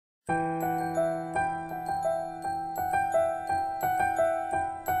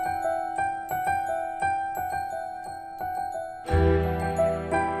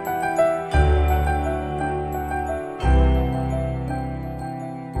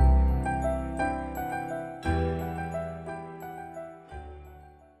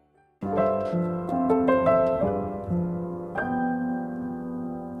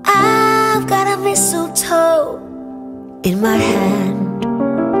in my hand,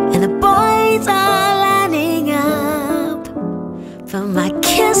 and the boys are lining up for my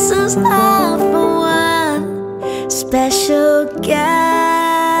kisses all for one special guy.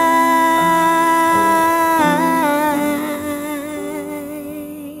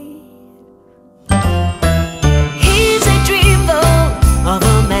 He's a dreamboat of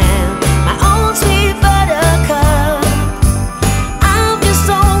a man, my own sweet buttercup. I'm just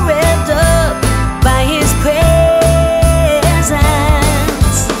so revved up by his presence.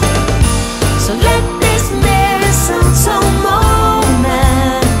 So let this mistletoe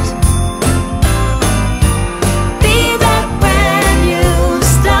moment be that brand new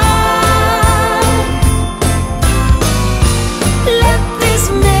start. Let this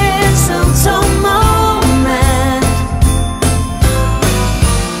mistletoe moment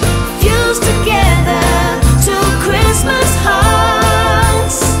fuse together two Christmas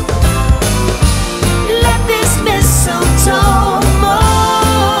hearts. Let this mistletoe moment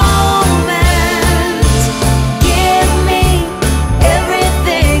give me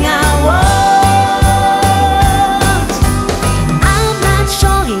everything I want. I'm not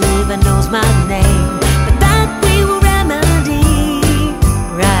sure he even knows my name, but that we will remedy.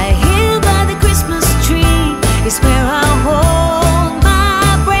 Right here by the Christmas tree is where I hold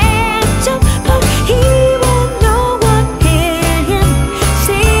my breath, but he won't know what hit him.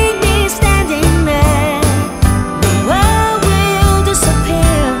 See me standing there. The world will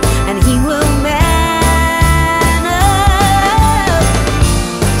disappear and he will man up.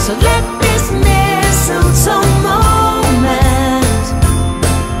 So let this mistletoe moment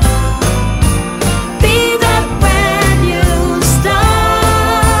be that brand new start.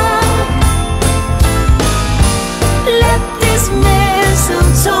 Let this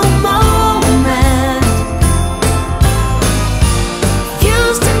mistletoe moment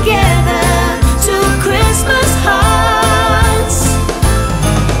fuse together two Christmas hearts.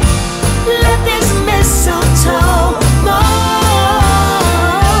 Let this mistletoe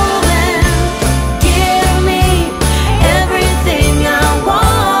moment give me everything I want.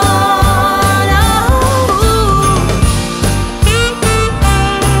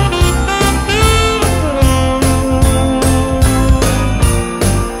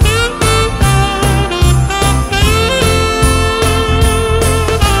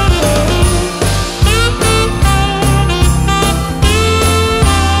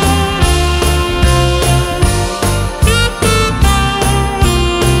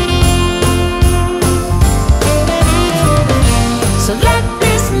 So let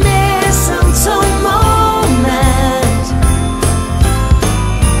this mistletoe moment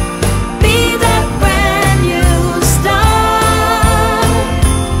be that brand new start.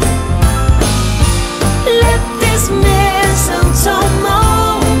 Let this mistletoe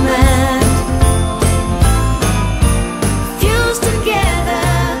moment fuse together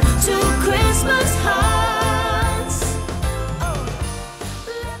two Christmas hearts. Oh,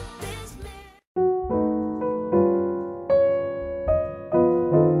 let this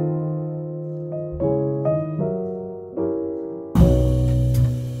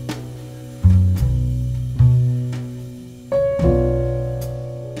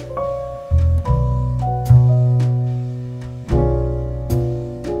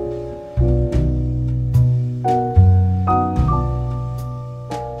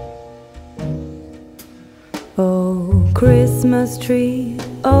Oh, Christmas tree,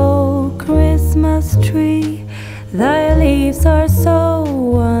 oh, Christmas tree, thy leaves are so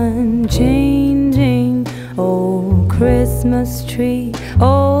unchanging. Oh, Christmas tree,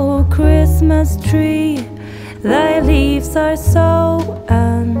 thy leaves are so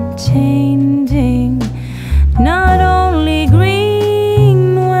unchanging. Not only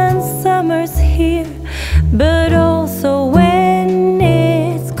green when summer's here, but also when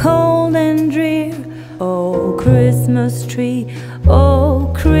it's cold and drear. Oh,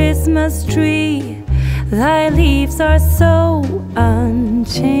 Christmas tree, thy leaves are so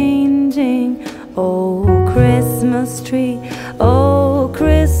unchanging. Oh, Christmas tree,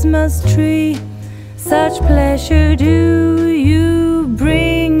 such pleasure do you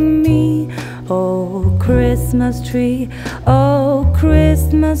bring me. Oh, Christmas tree,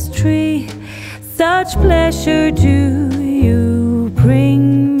 such pleasure do you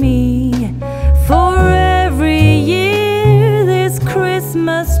bring me. For every year this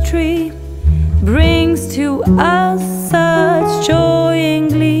Christmas tree brings to us such joy and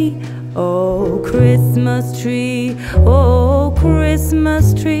glee. Oh, Christmas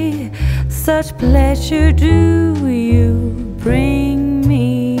tree, such pleasure do you bring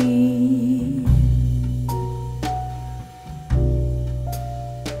me.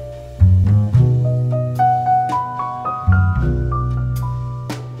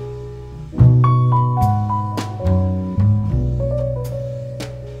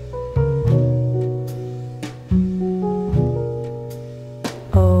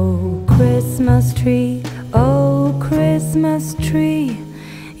 tree, oh Christmas tree,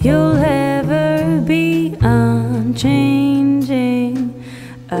 you'll ever be unchanging,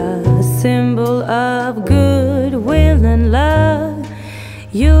 a symbol of goodwill and love.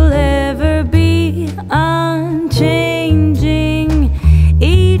 You'll ever be unchanging,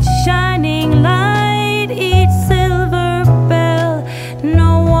 each shining light, each silver bell,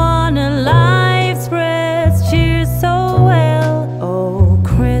 no one alive spreads cheer so well. Oh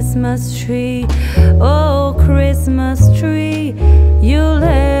Christmas tree, oh Christmas tree, you'll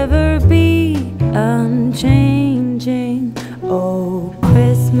ever be unchanging. Oh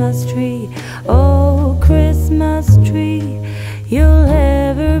Christmas tree, oh Christmas tree, you'll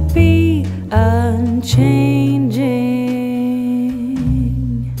ever be unchanging.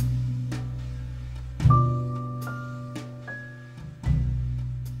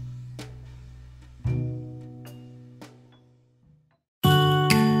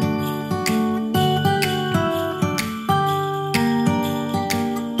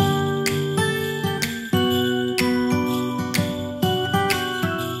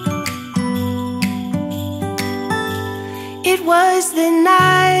 It was the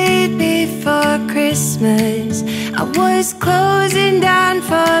night before Christmas. I was closing down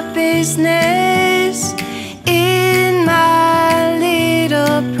for business in my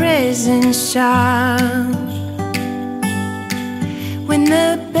little present shop, when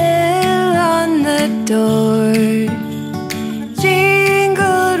the bell on the door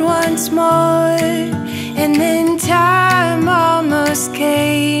jingled once more, and then time almost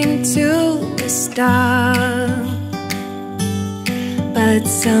came to a stop. But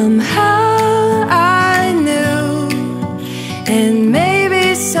somehow I knew, and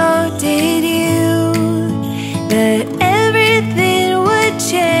maybe so did you, that everything would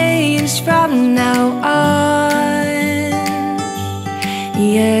change from now on.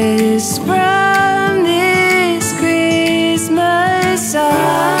 Yes, from this Christmas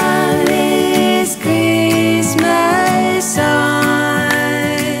on, this Christmas on.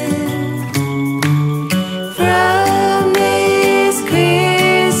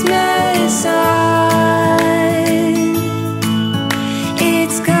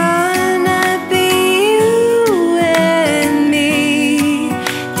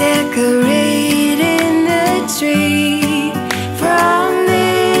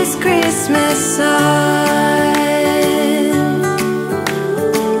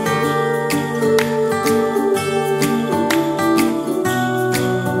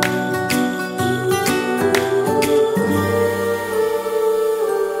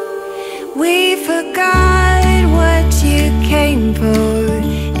 We forgot what you came for,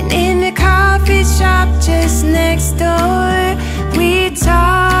 and in the coffee shop just next door, we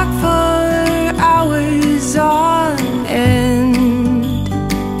talked for hours on end.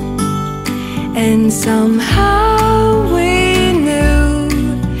 And somehow we knew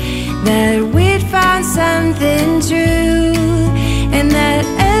that we'd found something true, and that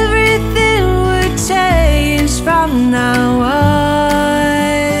everything would change from now on.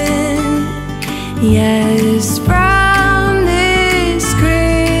 Yes, from this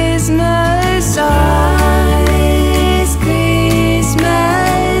Christmas on, this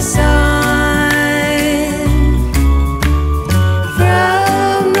Christmas on,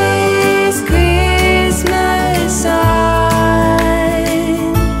 from this Christmas on,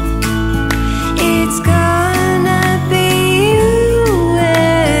 it's gonna be you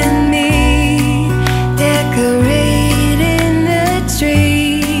and me decorating the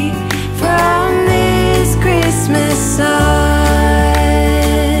tree from this Christmas on.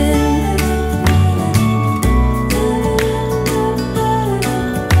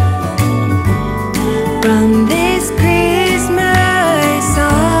 From this Christmas on.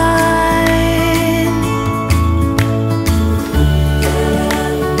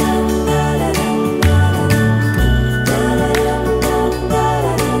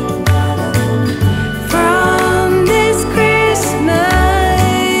 From this Christmas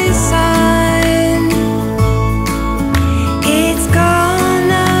on, it's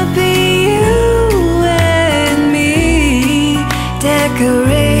gonna be you and me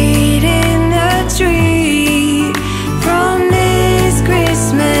decorating the tree from this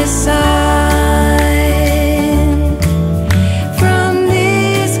Christmas on, from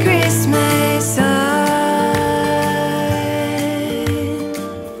this Christmas on.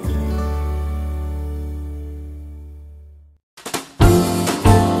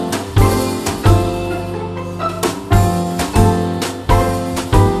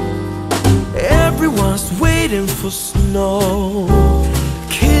 Everyone's waiting for snow,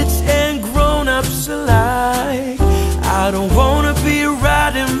 kids and grown-ups alike. I don't wanna be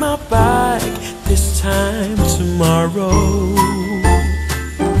riding my bike this time tomorrow.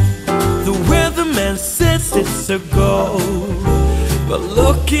 The weatherman says it's a go, but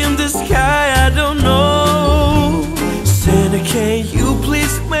look in the sky, I don't know. Santa, can you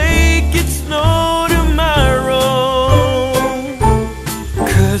please make it snow tomorrow?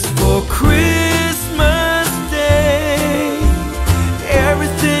 'Cause for Christmas Day,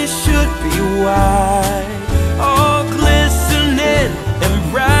 everything should be white, all glistening and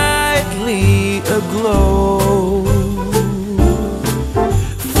brightly aglow.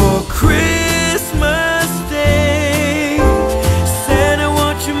 For Christmas Day, Santa,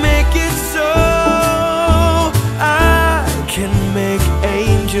 won't you make it so I can make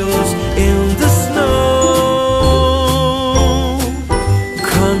angels in the snow?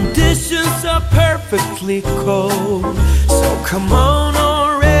 Conditions are perfectly cold, so come on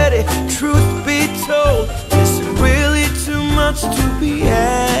already. Truth be told, is it really too much to be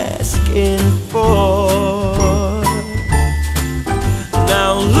asking for?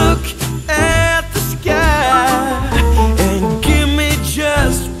 Now look at the sky and give me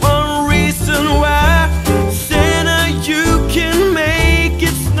just one reason why, Santa, you can make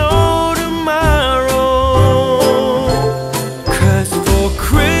it snow tomorrow. 'Cause for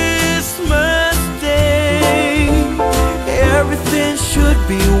Christmas Day, everything should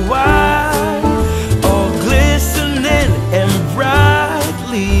be white, all glistening and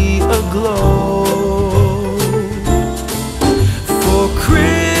brightly aglow.